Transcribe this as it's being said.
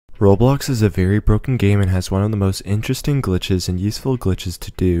Roblox is a very broken game and has one of the most interesting glitches and useful glitches to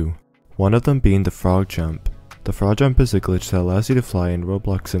do. One of them being the frog jump. The frog jump is a glitch that allows you to fly in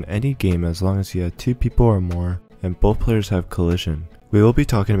Roblox in any game as long as you have 2 people or more and both players have collision. We will be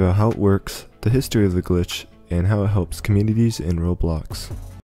talking about how it works, the history of the glitch, and how it helps communities in Roblox.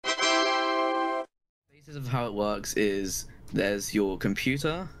 The basis of how it works is there's your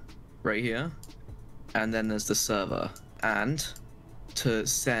computer right here, and then there's the server. And to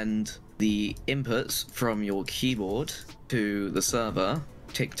send the inputs from your keyboard to the server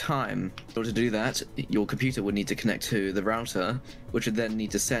take time. In order to do that, your computer would need to connect to the router, which would then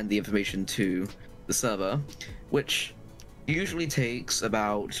need to send the information to the server, which usually takes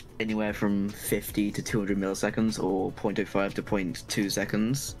about anywhere from 50 to 200 milliseconds or 0.05 to 0.2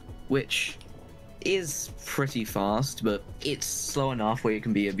 seconds, which is pretty fast, but it's slow enough where it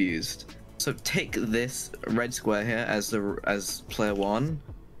can be abused. So take this red square here as player 1,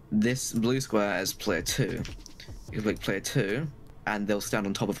 this blue square as player 2. You can click player 2, and they'll stand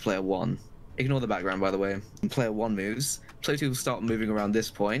on top of player 1. Ignore the background, by the way. When player 1 moves, player 2 will start moving around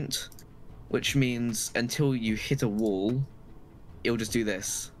this point, which means until you hit a wall, it'll just do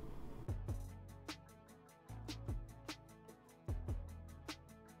this.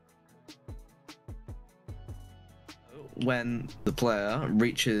 When the player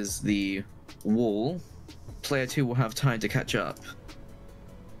reaches the wall, player 2 will have time to catch up.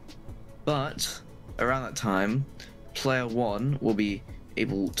 But around that time, player 1 will be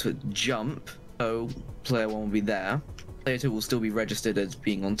able to jump, so player 1 will be there. Player 2 will still be registered as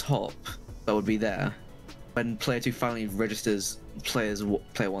being on top, that would be there. When player 2 finally registers player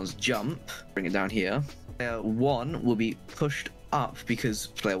 1's jump, bring it down here, player 1 will be pushed up because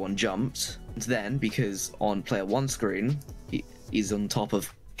player 1 jumped, and then because on player 1's screen he's on top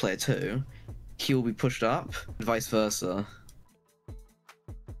of player 2, he will be pushed up, and vice versa.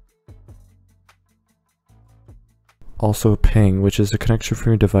 Also, ping, which is a connection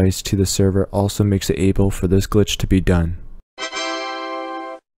from your device to the server, also makes it able for this glitch to be done.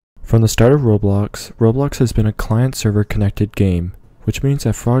 From the start of Roblox, Roblox has been a client-server connected game, which means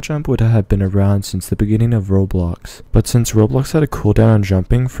that frog jump would have been around since the beginning of Roblox. But since Roblox had a cooldown on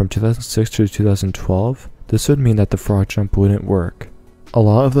jumping from 2006 to 2012, this would mean that the frog jump wouldn't work. A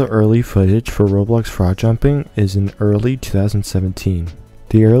lot of the early footage for Roblox frog jumping is in early 2017.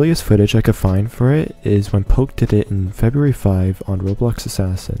 The earliest footage I could find for it is when Poke did it in February 5 on Roblox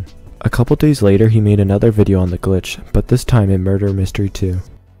Assassin. A couple days later he made another video on the glitch, but this time in Murder Mystery 2.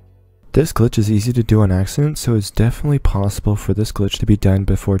 This glitch is easy to do on accident, so it's definitely possible for this glitch to be done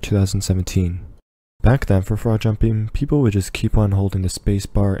before 2017. Back then, for frog jumping, people would just keep on holding the space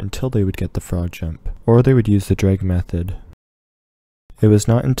bar until they would get the frog jump, or they would use the drag method. It was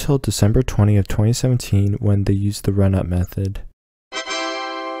not until December 20 of 2017 when they used the run-up method.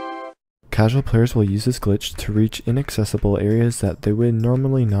 Casual players will use this glitch to reach inaccessible areas that they would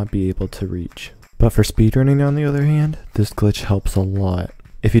normally not be able to reach. But for speedrunning, on the other hand, this glitch helps a lot.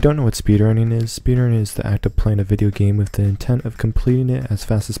 If you don't know what speedrunning is the act of playing a video game with the intent of completing it as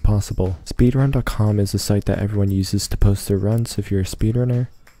fast as possible. Speedrun.com is a site that everyone uses to post their runs if you're a speedrunner.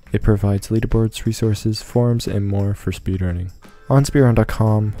 It provides leaderboards, resources, forums, and more for speedrunning. On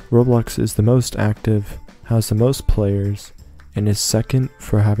speedrun.com, Roblox is the most active, has the most players, and is second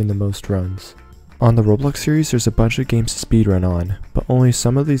for having the most runs. On the Roblox series, there's a bunch of games to speedrun on, but only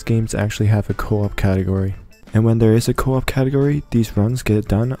some of these games actually have a co-op category. And when there is a co-op category, these runs get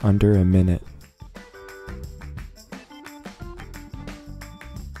done under a minute.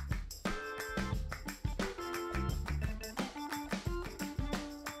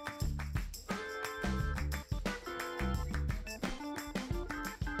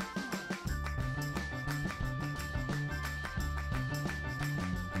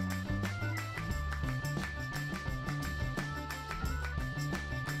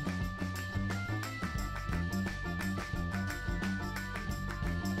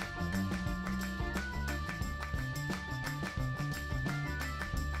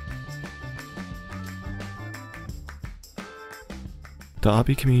 The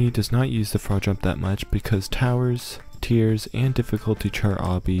obby community does not use the frog jump that much because towers, tiers, and difficulty chart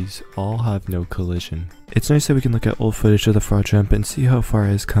obbies all have no collision. It's nice that we can look at old footage of the frog jump and see how far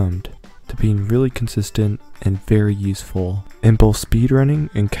it has come to being really consistent and very useful in both speedrunning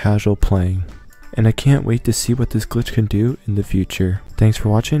and casual playing. And I can't wait to see what this glitch can do in the future. Thanks for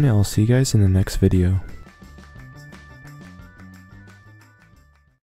watching, and I'll see you guys in the next video.